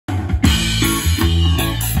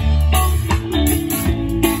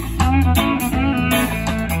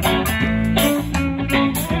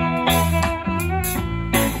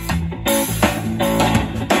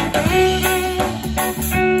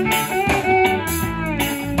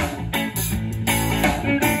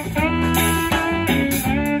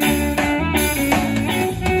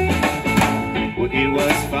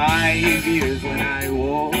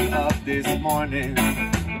morning,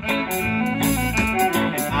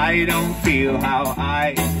 and I don't feel how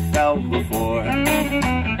I felt before.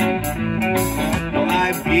 No,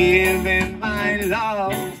 I've given my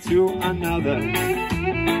love to another,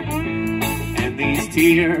 and these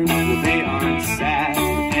tears, well, they aren't sad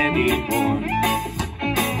anymore.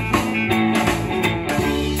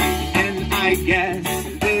 And I guess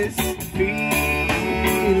this feeling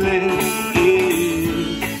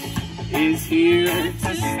is here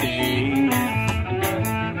to stay.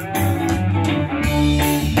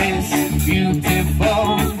 This beautiful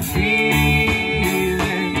feeling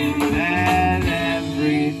that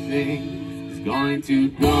everything is going to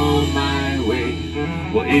go my way.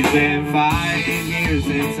 Well, it's been 5 years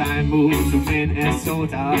since I moved to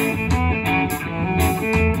Minnesota.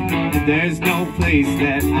 There's no place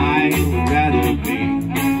that I would rather be.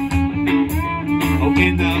 Oh,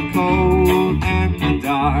 in the cold and the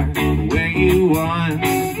dark, where you won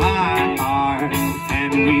my heart,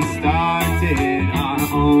 and we started our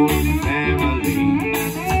own family.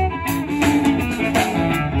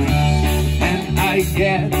 And I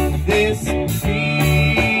get this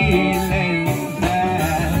feeling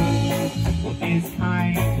that, well, it's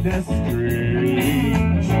kinda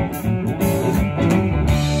strange.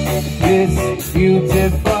 This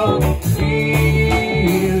beautiful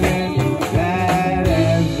feeling that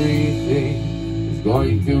everything is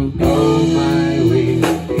going to go my way.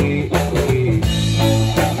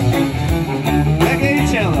 Reggae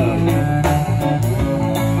cello.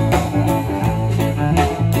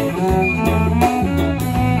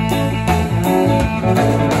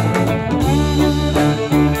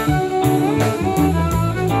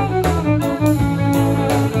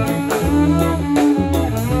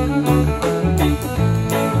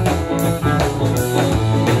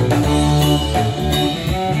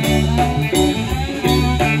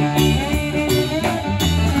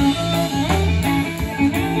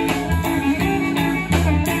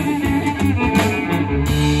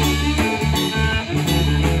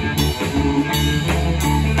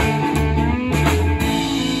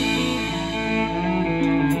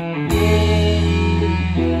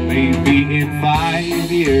 Maybe in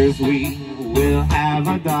 5 years we will have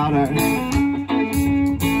a daughter.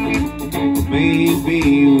 Maybe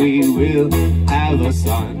we will have a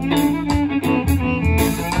son.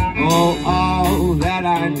 Oh, all that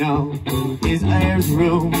I know is there's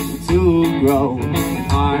room to grow.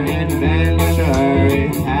 Our adventure,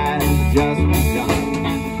 it has just begun.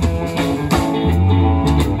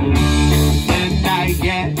 And I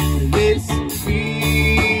get this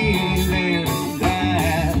feeling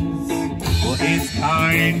that's, well, it's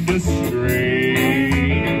kinda strange.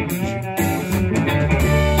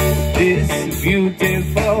 This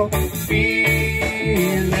beautiful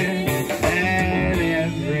feeling that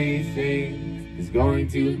everything is going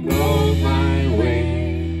to go my way.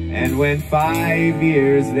 And when 5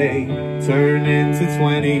 years they turn into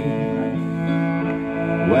 20,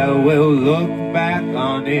 well, we'll look back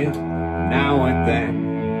on it now and then,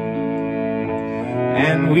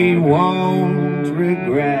 and we won't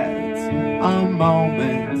regret a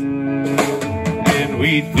moment, and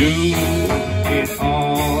we do it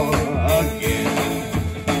all again.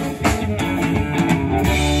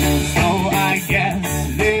 So I guess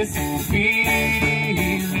this feeling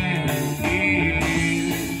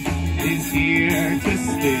is here to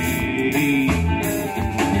stay.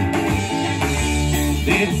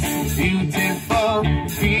 This beautiful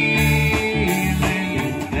feeling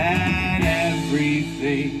that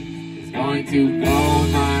everything is going to go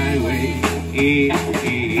my way.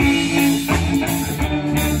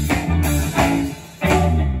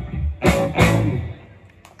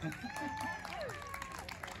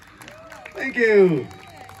 Thank you.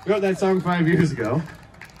 Wrote that song 5 years ago,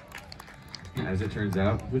 as it turns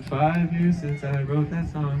out. It was 5 years since I wrote that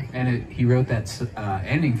song. And he wrote that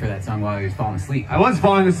ending for that song while he was falling asleep. I was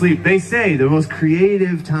falling asleep. They say the most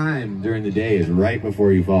creative time during the day is right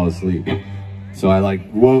before you fall asleep. So I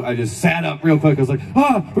I just sat up real quick. I was like,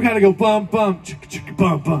 oh, we gotta go bum bum, chicka chicka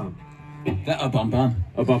bum bum. A bum bum.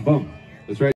 A bum bum. That's right.